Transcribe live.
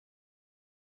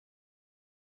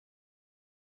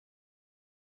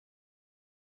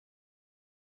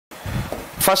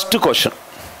First question,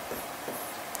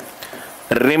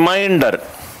 reminder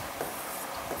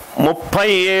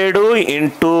 37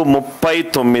 into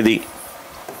 39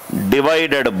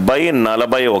 divided by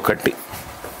 41.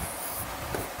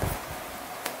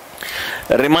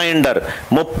 Reminder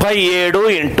 37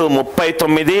 into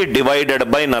 39 divided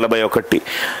by 41.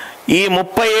 ఈ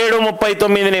 37,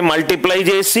 39ని multiply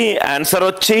చేసి answer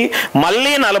వచ్చి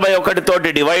మళ్ళీ 41 తోటి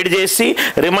డివైడ్ చేసి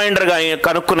రిమైండర్గా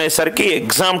కనుక్కునేసరికి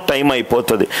ఎగ్జామ్ టైం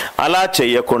అయిపోతుంది. అలా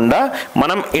చేయకుండా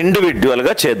మనం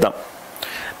ఇండివిజువల్గా చేద్దాం.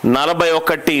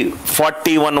 41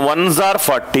 41 1s are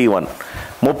 41.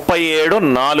 37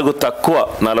 4 తక్కువ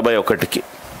 41కి.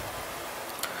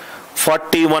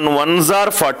 41 1s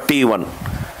are 41,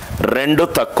 2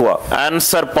 తక్కువ.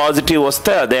 ఆన్సర్ పాజిటివ్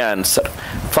వస్తే అదే ఆన్సర్.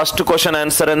 ఫస్ట్ క్వశ్చన్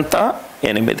ఆన్సర్ ఎంత?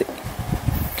 8.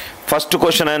 ఫస్ట్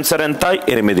క్వశ్చన్ ఆన్సర్ ఎంత?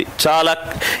 8. చాలా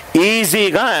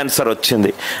ఈజీగా ఆన్సర్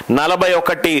వచ్చింది.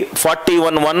 41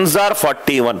 41 1s are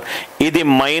 41, ఇది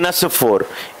 -4,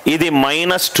 ఇది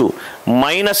 -2,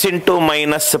 minus into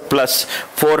minus plus,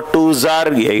 4 2s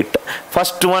are 8.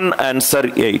 First one answer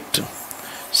 8.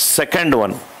 Second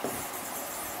one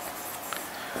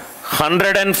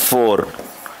 104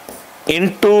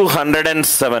 into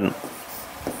 107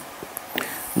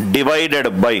 divided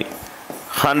by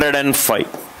 105.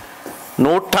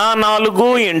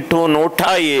 104 into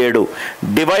 107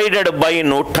 divided by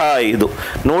 105.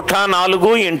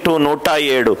 104 into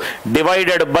 107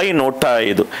 divided by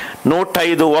 105.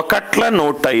 105 ఒకట్ల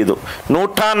 105.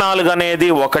 104 అనేది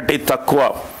 1 తక్కువ.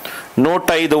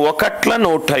 105 ఒకట్ల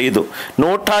 105.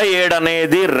 107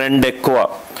 అనేది 2 ఎక్కువ,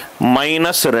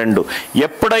 -2.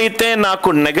 ఎప్పుడైతే నాకు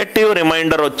నెగటివ్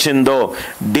రిమైండర్ వచ్చిందో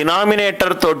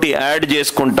డినామినేటర్ తోటి యాడ్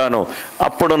చేసుకుంటాను,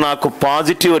 అప్పుడు నాకు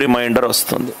పాజిటివ్ రిమైండర్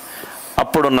వస్తుంది.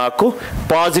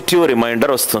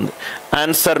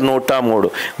 ఆన్సర్ 103.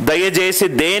 దయచేసి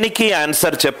దేనికి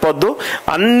ఆన్సర్ చెప్పొద్దు.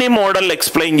 అన్ని మోడల్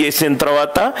ఎక్స్ప్లెయిన్ చేసిన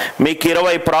తర్వాత మీకు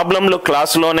 20 ప్రాబ్లంలు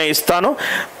క్లాసులోనే ఇస్తాను.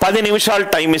 10 నిమిషాలు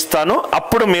టైం ఇస్తాను,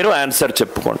 అప్పుడు మీరు ఆన్సర్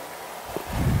చెప్పుకోండి.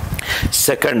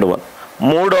 సెకండ్ వన్,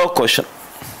 మూడో question,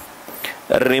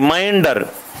 reminder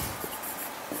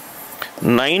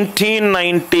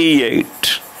 1998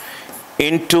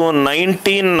 into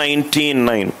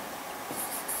 1999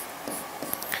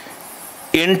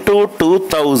 into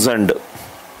 2000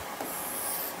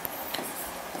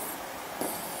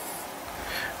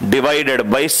 divided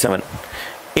by 7.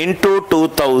 Into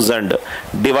 2000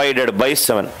 divided by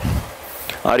 7.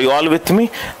 Are you all with me?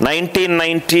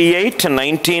 1998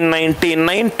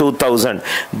 1999 2000.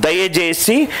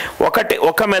 దయచేసి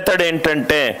ఒక మెథడ్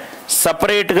ఏంటంటే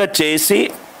సపరేట్గా చేసి,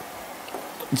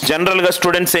 జనరల్గా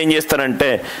స్టూడెంట్స్ ఏం చేస్తారంటే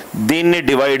దీన్ని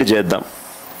డివైడ్ చేద్దాం.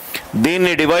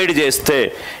 దీన్ని డివైడ్ చేస్తే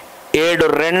 7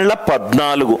 2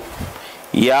 14,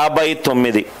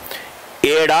 59.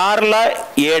 7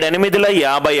 6 7 8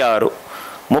 56,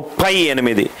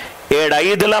 38. 7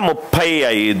 5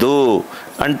 35,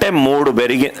 అంటే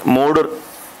 3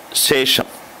 శేషం.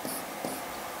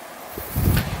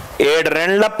 7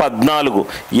 2 14,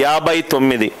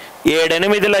 59. 7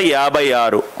 8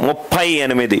 56,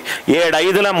 38. 7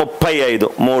 5 35,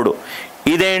 3.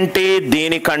 ఇదేంటి?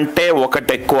 దీనికంటే 1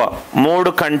 ఎక్కువ, 3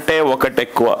 కంటే 1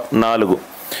 ఎక్కువ, 4.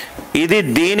 ఇది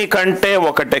దీనికంటే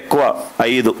 1 ఎక్కువ,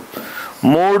 5.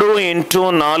 3 into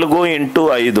 4 into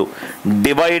 5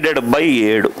 divided by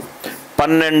 7.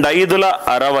 12 5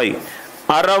 60,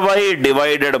 60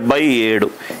 divided by 7.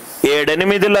 7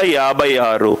 8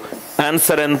 56.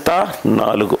 Answer ఎంత?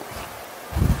 4.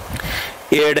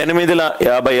 7 8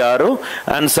 56.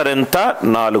 ఆన్సర్ ఎంత?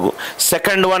 4.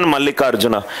 సెకండ్ వన్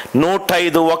మల్లికార్జున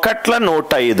 105 ఒకట్ల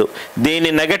 105. దీని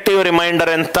నెగటివ్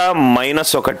రిమైండర్ ఎంత?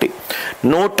 -1.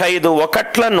 105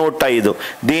 ఒకట్ల 105.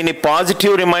 దీని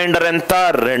పాజిటివ్ రిమైండర్ ఎంత?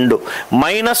 2.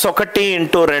 -1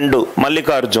 ఇంటూ 2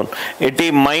 మల్లికార్జున్, ఇది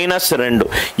 -2.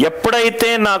 ఎప్పుడైతే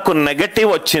నాకు నెగటివ్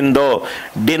వచ్చిందో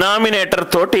డినామినేటర్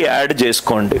తోటి యాడ్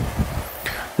చేసుకోండి.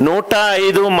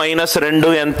 105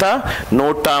 -2 ఎంత?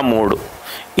 103.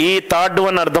 ఈ థర్డ్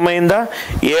వన్ అర్థమైందా?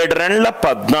 7 2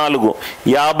 14,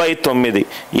 59.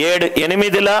 7 8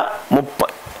 56,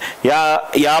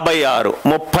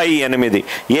 38.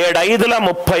 7 5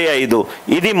 35,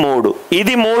 ఇది 3.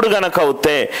 ఇది 3 గనక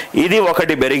అవుతే ఇది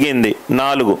 1 పెరిగింది,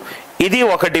 4. ఇది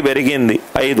 1 పెరిగింది,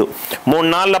 5. 3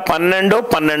 4 12,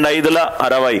 12 5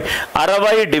 60.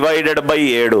 60 డివైడెడ్ బై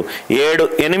 7. 7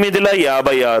 8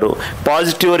 56.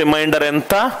 పాజిటివ్ రిమైండర్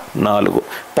ఎంత? 4.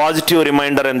 పాజిటివ్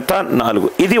రిమైండర్ ఎంత? 4.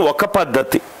 ఇది ఒక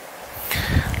పద్ధతి.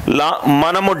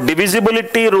 మనము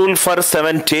డివిజిబిలిటీ రూల్ ఫర్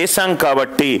 7 చేశాం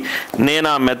కాబట్టి నేను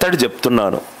ఆ మెథడ్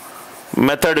చెప్తున్నాను.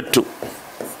 మెథడ్ 2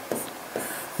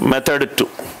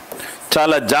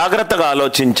 చాలా జాగ్రత్తగా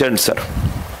ఆలోచించండి సార్.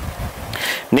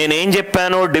 నేనేం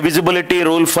చెప్పాను? డివిజిబిలిటీ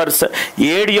రూల్ ఫర్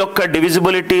 7 యొక్క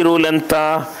డివిజిబిలిటీ రూల్ ఎంత?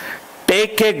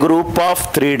 Take a group of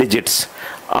 3 digits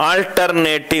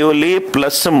alternatively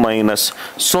plus minus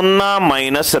 0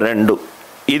 -2,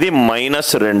 ఇది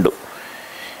 -2,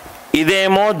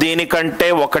 ఇదేమో దీనికంటే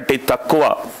 1 తక్కువ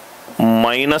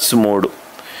 -3,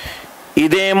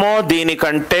 ఇదేమో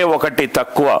దీనికంటే 1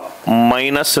 తక్కువ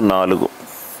 -4,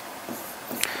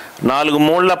 4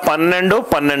 3 12,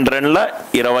 12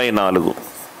 2 24,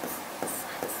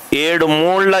 7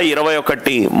 3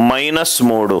 21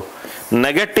 -3,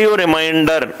 negative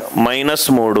remainder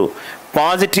 -3,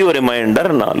 positive remainder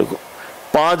 4,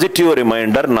 positive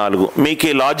remainder 4. మీకు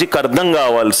ఈ లాజిక్ అర్థం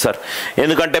కావాలి సార్,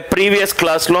 ఎందుకంటే ప్రీవియస్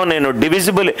క్లాస్లో నేను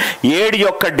 7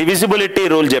 యొక్క డివిజిబిలిటీ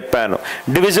రూల్ చెప్పాను.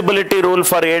 డివిజిబిలిటీ రూల్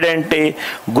ఫర్ 7 ఏంటి?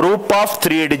 గ్రూప్ ఆఫ్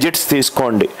 3 digits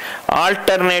తీసుకోండి,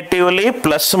 alternatively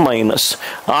plus minus,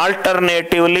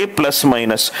 alternatively plus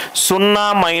minus 0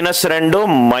 -2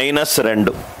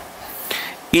 -2,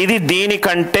 ఇది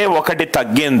దీనికంటే 1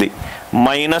 తగ్గింది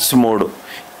 -3,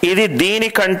 ఇది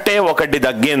దీనికంటే 1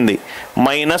 తగ్గింది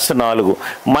 -4,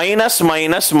 minus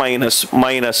minus minus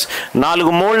minus 4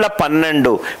 3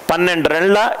 12,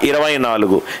 12 2 24,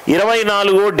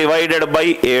 24 divided by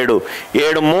 7,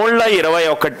 7 3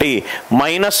 21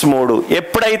 -3.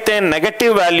 ఎప్పుడైతే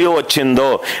నెగటివ్ వాల్యూ వచ్చిందో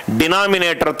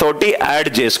డినామినేటర్ తోటి యాడ్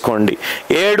చేసుకోండి.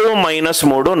 7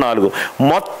 -3 4.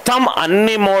 మొత్తం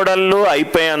అన్ని మోడళ్ళు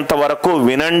అయిపోయేంత వరకు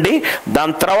వినండి.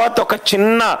 దాని తర్వాత ఒక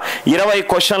చిన్న 20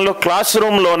 క్వశ్చన్లు క్లాస్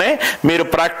రూమ్లోనే మీరు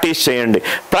ప్రాక్టీస్ చేయండి.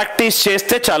 ప్రాక్టీస్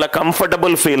చేస్తే చాలా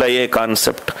కంఫర్టబుల్ ఫీల్ అయ్యే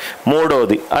కాన్సెప్ట్.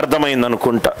 మూడోది అర్థమైంది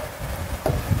అనుకుంటా.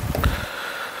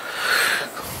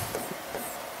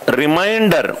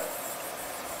 Reminder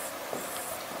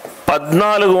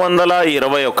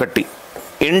 1421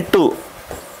 into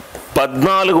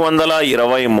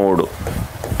 1423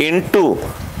 into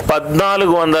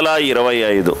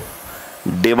 1425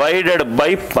 divided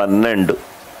by 12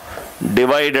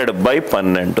 divided by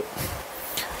 12.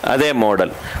 అదే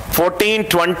model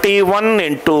 1421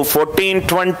 into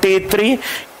 1423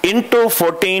 into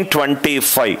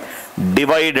 1425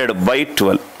 divided by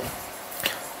 12.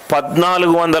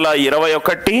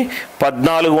 1421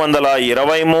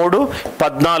 1423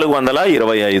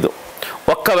 1425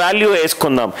 ఒక్క వాల్యూ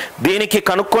వేసుకుందాం. దీనికి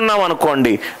కనుక్కున్నాం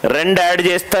అనుకోండి, 2 యాడ్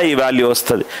చేస్తే ఈ వాల్యూ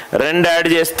వస్తుంది, 2 యాడ్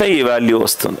చేస్తే ఈ వాల్యూ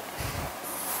వస్తుంది.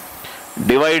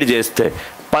 డివైడ్ చేస్తే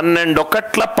 12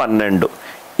 1 12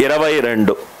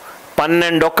 22,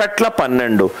 12 1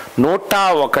 12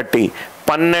 101,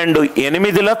 12 8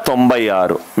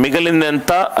 96, మిగిలింది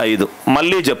ఎంత? 5.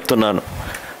 మళ్ళీ చెప్తున్నాను,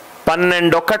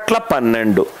 12 1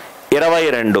 12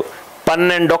 22,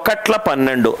 12 1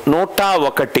 12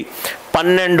 101,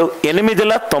 12 8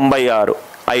 96,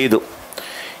 5.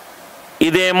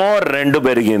 ఇదేమో 2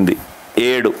 పెరిగింది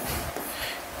 7,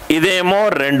 ఇదేమో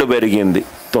 2 పెరిగింది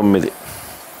 9.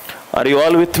 Are you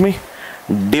all with me?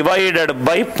 Divided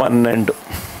by 12.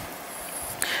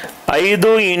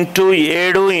 5 into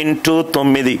 7 into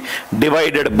 9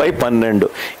 divided by 12.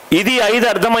 ఇది 5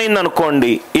 అర్థమైంది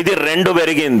అనుకోండి, ఇది 2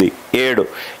 పెరిగింది 7,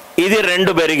 ఇది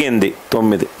 2 పెరిగింది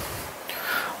 9.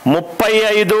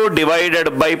 35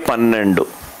 డివైడెడ్ బై 12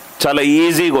 చాలా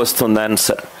ఈజీగా వస్తుంది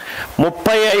ఆన్సర్.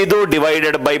 35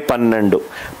 డివైడెడ్ బై 12,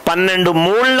 12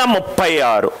 3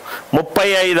 36,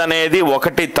 35 అనేది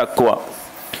 1 తక్కువ,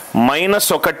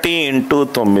 -1 ఇంటూ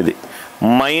 9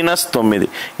 -9.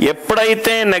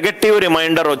 ఎప్పుడైతే నెగటివ్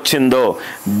రిమైండర్ వచ్చిందో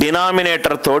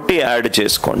డినామినేటర్ తోటి యాడ్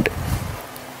చేసుకోండి,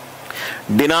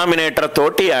 డినామినేటర్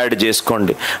తోటి యాడ్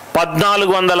చేసుకోండి.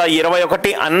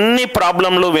 1421 అన్ని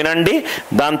ప్రాబ్లంలు వినండి.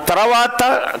 దాని తర్వాత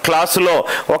క్లాసులో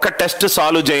ఒక టెస్ట్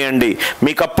సాల్వ్ చేయండి,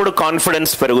 మీకు అప్పుడు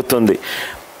కాన్ఫిడెన్స్ పెరుగుతుంది.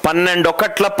 12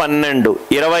 1 12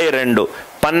 22,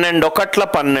 12 1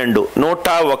 12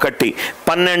 101,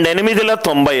 12 8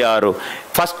 96.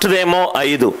 ఫస్ట్దేమో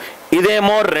 5,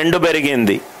 ఇదేమో 2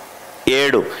 పెరిగింది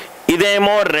 7,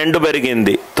 ఇదేమో 2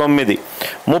 పెరిగింది 9.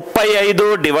 35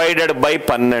 డివైడెడ్ బై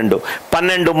 12,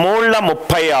 12 3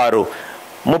 36,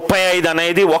 35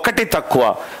 అనేది 1 తక్కువ,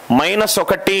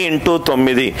 -1 ఇంటూ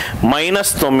 9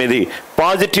 -9.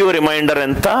 పాజిటివ్ రిమైండర్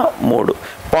ఎంత? 3.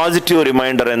 పాజిటివ్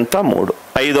రిమైండర్ ఎంత? 3.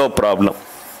 5వ problem.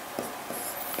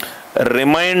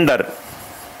 Reminder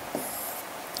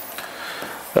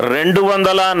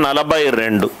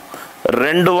 242,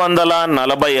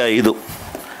 245,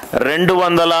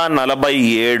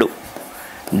 247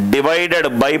 divided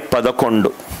by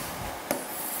 11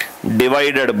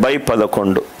 divided by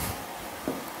 11.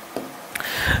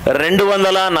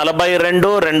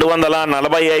 242,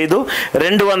 245,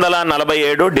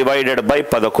 247 divided by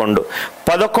 11.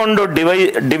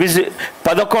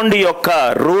 11 యొక్క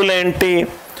రూల్ ఏంటి?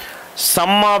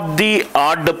 Some of the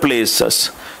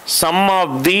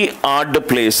odd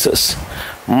places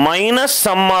minus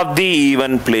sum of the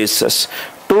even places.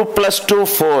 2 + 2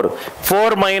 4,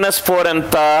 4 - 4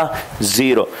 ఎంత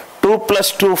 0. 2 +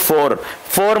 2 4,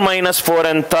 4 - 4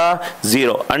 ఎంత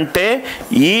 0. అంటే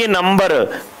ఈ నంబర్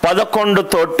 11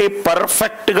 తోటి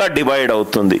పర్ఫెక్ట్గా డివైడ్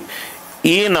అవుతుంది.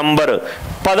 ఈ నంబర్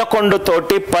 11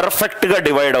 తోటి పర్ఫెక్ట్గా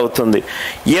డివైడ్ అవుతుంది.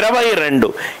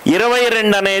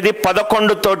 22 అనేది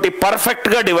 11 తోటి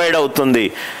పర్ఫెక్ట్గా డివైడ్ అవుతుంది.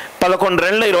 11 ×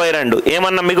 2 = 22.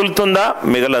 ఏమన్నా మిగులుతుందా?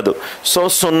 మిగలదు. సో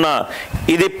 0.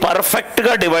 ఇది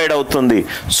పర్ఫెక్ట్గా డివైడ్ అవుతుంది.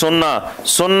 0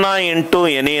 0 ఇంటూ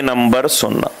ఎనీ నంబర్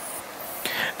 0.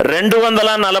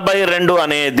 242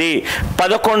 అనేది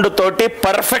 11 తోటి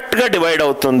పర్ఫెక్ట్గా డివైడ్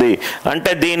అవుతుంది.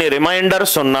 అంటే దీని reminder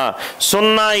 0.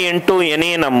 0 into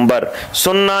any number,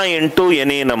 0 into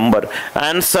any number.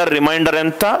 Answer reminder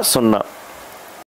ఎంత? 0.